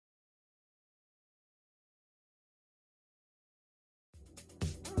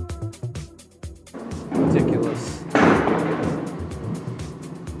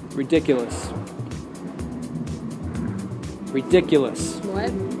Ridiculous. Ridiculous.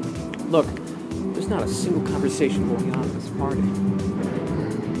 What? Look, there's not a single conversation going on at this party.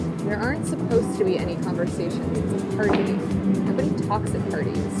 There aren't supposed to be any conversations. It's a party. Nobody talks at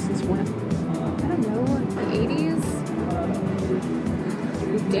parties. Since when? I don't know, the 80s?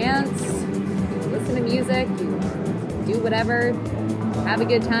 You dance, you listen to music, you do whatever, have a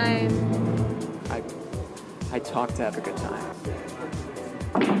good time. I talk to have a good time.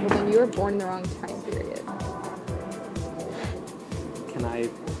 Well, then you were born in the wrong time period. Can I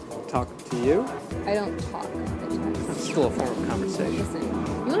talk to you? I don't talk. I text. That's still a form of conversation. Listen,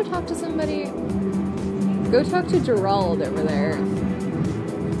 you want to talk to somebody? Go talk to Gerald over there.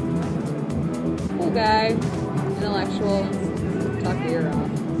 Cool guy, intellectual. Talk your ear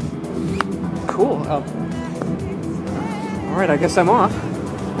off. Cool. All right, I guess I'm off.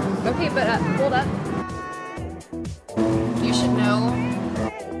 Okay, but hold up. You should know,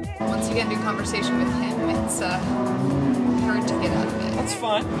 once you get into a conversation with him, it's hard to get out of it. That's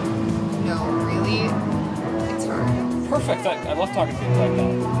fine. No, really, it's hard. Perfect. I love talking to people like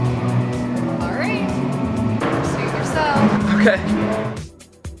that. All right, suit yourself. Okay.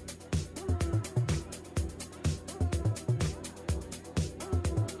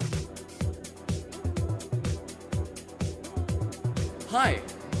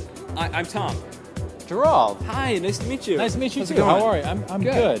 Hi, I'm Tom. Gerald. Hi, nice to meet you. Nice to meet you How's it too. going? How are you? I'm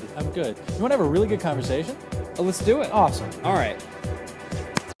good. I'm good. You want to have a really good conversation? Oh, let's do it. Awesome. All right.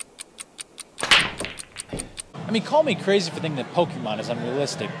 I mean, call me crazy for thinking that Pokemon is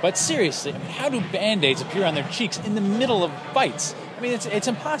unrealistic, but seriously, I mean, how do Band-Aids appear on their cheeks in the middle of fights? I mean, it's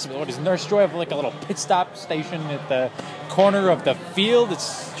impossible. What, does Nurse Joy have like a little pit stop station at the corner of the field?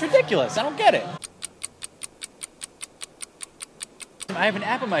 It's ridiculous. I don't get it. I have an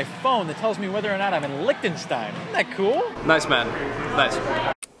app on my phone that tells me whether or not I'm in Liechtenstein. Isn't that cool? Nice, man. Nice.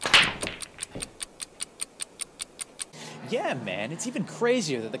 Yeah, man, it's even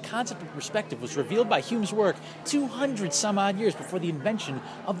crazier that the concept of perspective was revealed by Hume's work 200 some odd years before the invention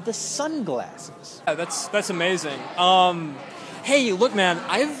of the sunglasses. Yeah, that's amazing. Hey, look, man,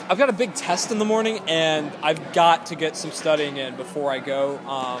 I've got a big test in the morning, and I've got to get some studying in before I go.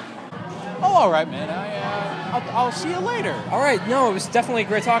 Oh, all right, man. I'll see you later. All right, no, it was definitely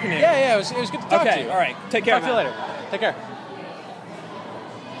great talking to you. Yeah, it was good to talk to you. All right, take care, Talk to you later. Take care.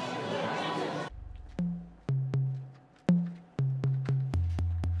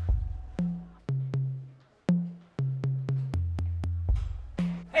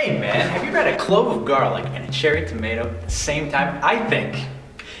 Hey man, have you ever had a clove of garlic and a cherry tomato at the same time? I think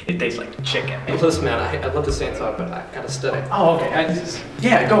it tastes like chicken. Hey, listen, man, I'd love to stay and talk, but I've got to study. Oh, okay.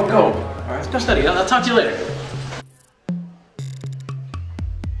 Yeah, go. All right, go study. I'll talk to you later.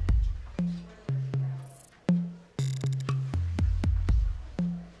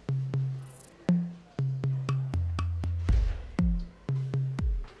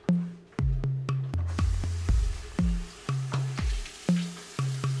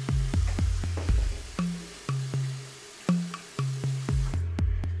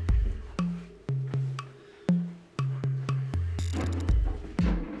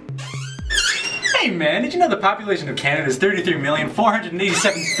 Hey man, did you know the population of Canada is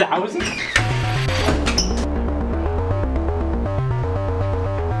 33,487,000?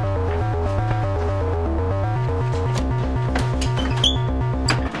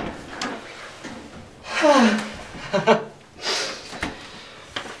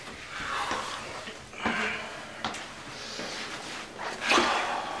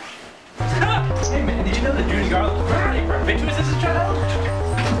 Hey man, did you know that Judy Garland was pretty promiscuous as a child?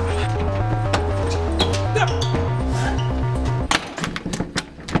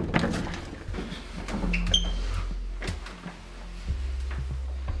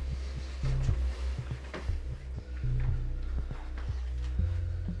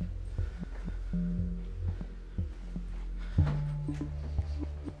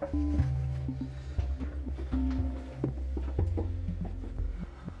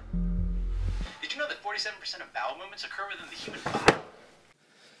 Did you know that 47% of bowel movements occur within the human body?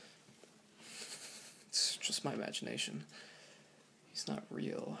 It's just my imagination. He's not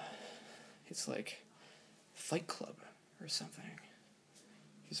real. It's like Fight Club or something.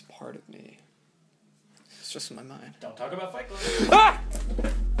 He's part of me. It's just in my mind. Don't talk about Fight Club. Ah!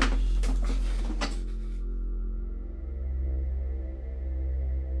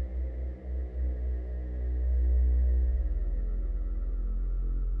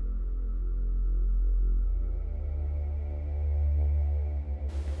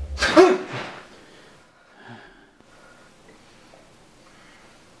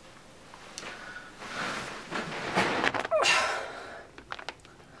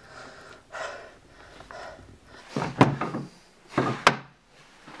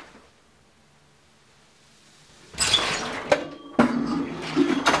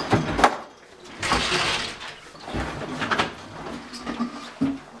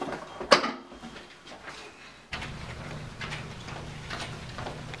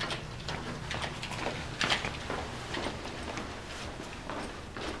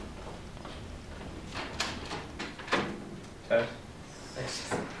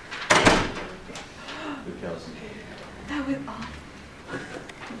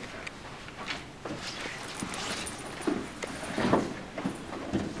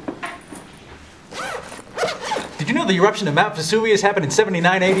 the eruption of Mount Vesuvius happened in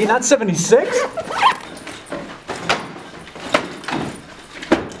 79 AD, not 76?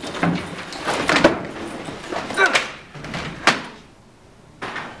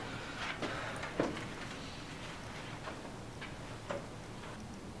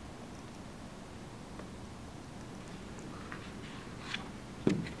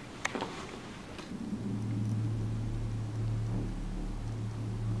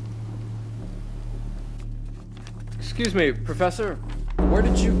 Excuse me, Professor. Where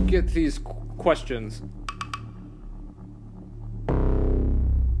did you get these questions?